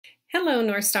Hello,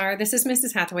 North Star. This is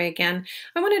Mrs. Hathaway again.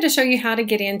 I wanted to show you how to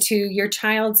get into your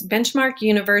child's Benchmark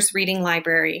Universe reading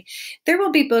library. There will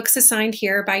be books assigned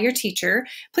here by your teacher.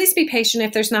 Please be patient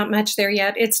if there's not much there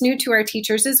yet. It's new to our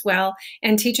teachers as well,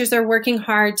 and teachers are working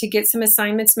hard to get some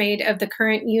assignments made of the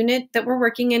current unit that we're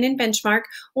working in Benchmark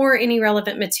or any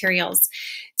relevant materials.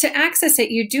 To access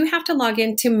it, you do have to log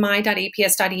into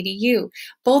my.aps.edu.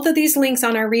 Both of these links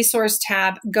on our resource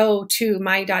tab go to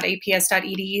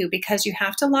my.aps.edu because you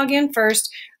have to log in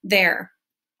first there.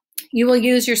 You will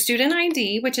use your student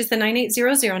ID, which is the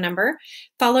 9800 number,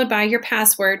 followed by your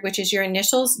password, which is your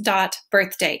initials dot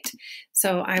birth date.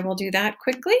 So I will do that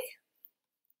quickly.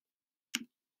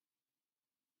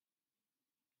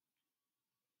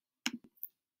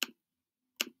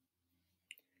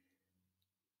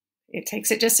 It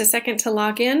takes it just a second to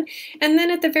log in. And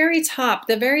then at the very top,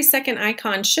 the very second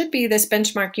icon should be this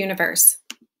Benchmark Universe.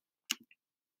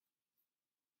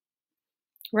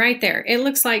 Right there. It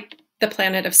looks like the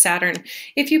planet of Saturn.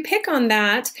 If you pick on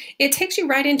that, it takes you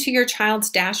right into your child's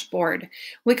dashboard.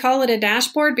 We call it a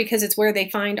dashboard because it's where they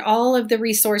find all of the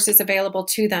resources available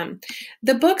to them.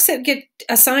 The books that get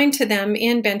assigned to them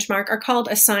in Benchmark are called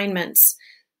assignments.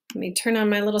 Let me turn on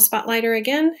my little spotlighter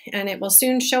again, and it will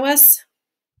soon show us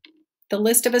the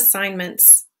list of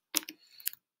assignments.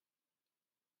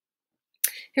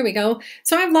 Here we go.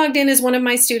 So I've logged in as one of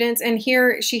my students, and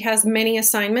here she has many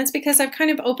assignments because I've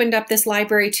kind of opened up this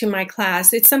library to my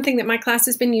class. It's something that my class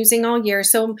has been using all year,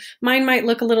 so mine might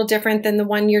look a little different than the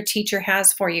one your teacher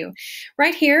has for you.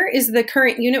 Right here is the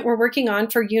current unit we're working on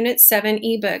for Unit 7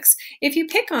 eBooks. If you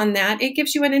pick on that, it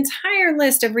gives you an entire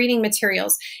list of reading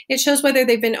materials. It shows whether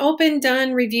they've been opened,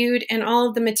 done, reviewed, and all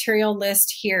of the material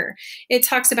list here. It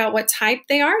talks about what type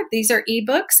they are. These are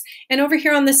eBooks, and over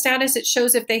here on the status, it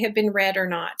shows if they have been read or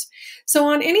not. So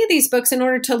on any of these books, in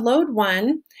order to load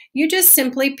one, you just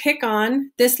simply pick on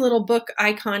this little book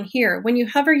icon here. When you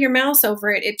hover your mouse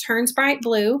over it, it turns bright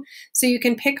blue, so you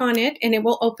can pick on it and it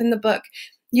will open the book.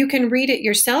 You can read it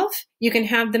yourself. You can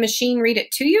have the machine read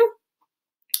it to you,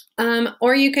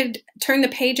 or you could turn the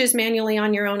pages manually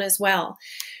on your own as well.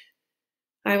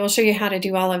 I will show you how to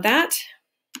do all of that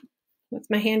with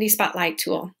my handy spotlight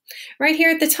tool. Right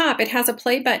here at the top, it has a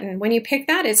play button. When you pick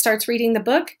that, it starts reading the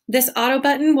book. This auto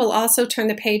button will also turn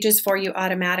the pages for you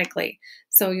automatically.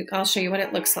 So I'll show you what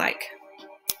it looks like.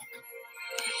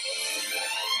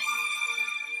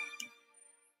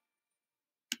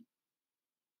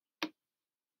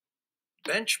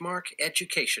 Benchmark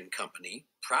Education Company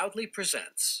proudly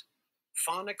presents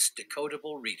Phonics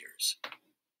Decodable Readers.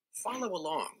 Follow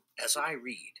along as I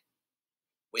read.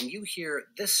 When you hear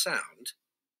this sound,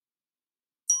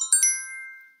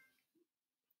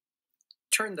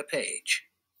 turn the page.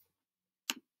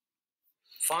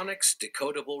 Phonics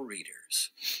Decodable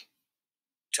Readers.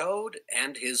 Toad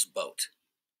and His Boat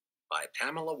by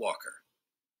Pamela Walker.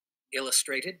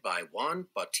 Illustrated by Juan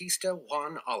Bautista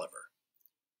Juan Oliver.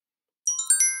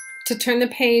 To turn the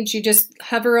page, you just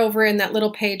hover over and that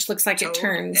little page looks like Toad it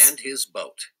turns. and His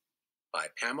Boat by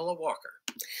Pamela Walker.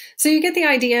 So you get the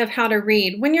idea of how to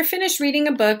read. When you're finished reading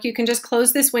a book, you can just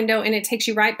close this window and it takes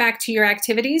you right back to your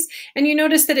activities. And you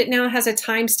notice that it now has a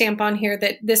timestamp on here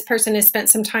that this person has spent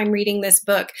some time reading this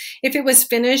book. If it was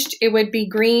finished, it would be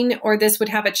green, or this would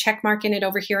have a check mark in it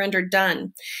over here under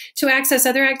done. To access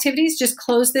other activities, just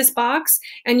close this box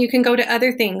and you can go to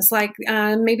other things like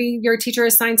maybe your teacher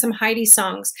assigned some Heidi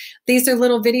songs. These are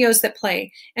little videos that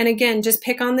play. And again, just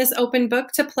pick on this open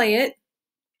book to play it.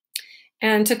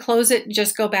 And to close it,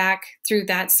 just go back through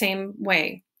that same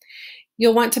way.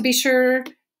 You'll want to be sure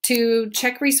to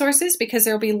check resources because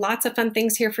there'll be lots of fun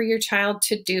things here for your child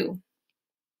to do.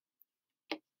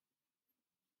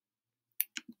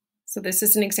 So this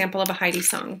is an example of a Heidi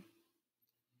song.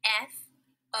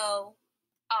 F-O-R.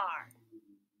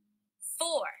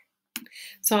 4.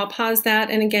 So I'll pause that,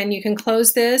 and again, you can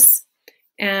close this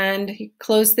and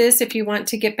close this if you want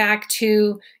to get back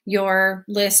to your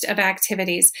list of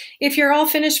activities. If you're all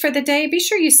finished for the day, be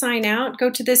sure you sign out.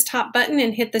 Go to this top button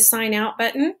and hit the sign out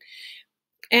button.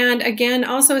 And again,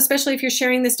 also, especially if you're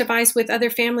sharing this device with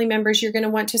other family members, you're going to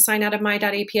want to sign out of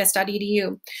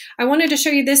my.aps.edu. I wanted to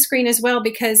show you this screen as well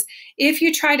because if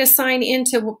you try to sign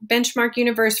into Benchmark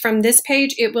Universe from this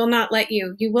page, it will not let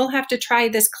you. You will have to try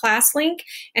this class link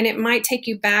and it might take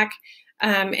you back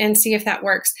and see if that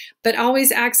works. But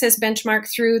always access Benchmark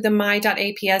through the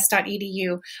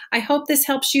my.aps.edu. I hope this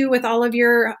helps you with all of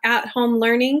your at-home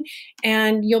learning,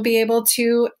 and you'll be able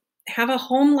to have a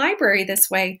home library this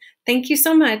way. Thank you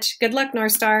so much. Good luck,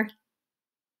 North Star.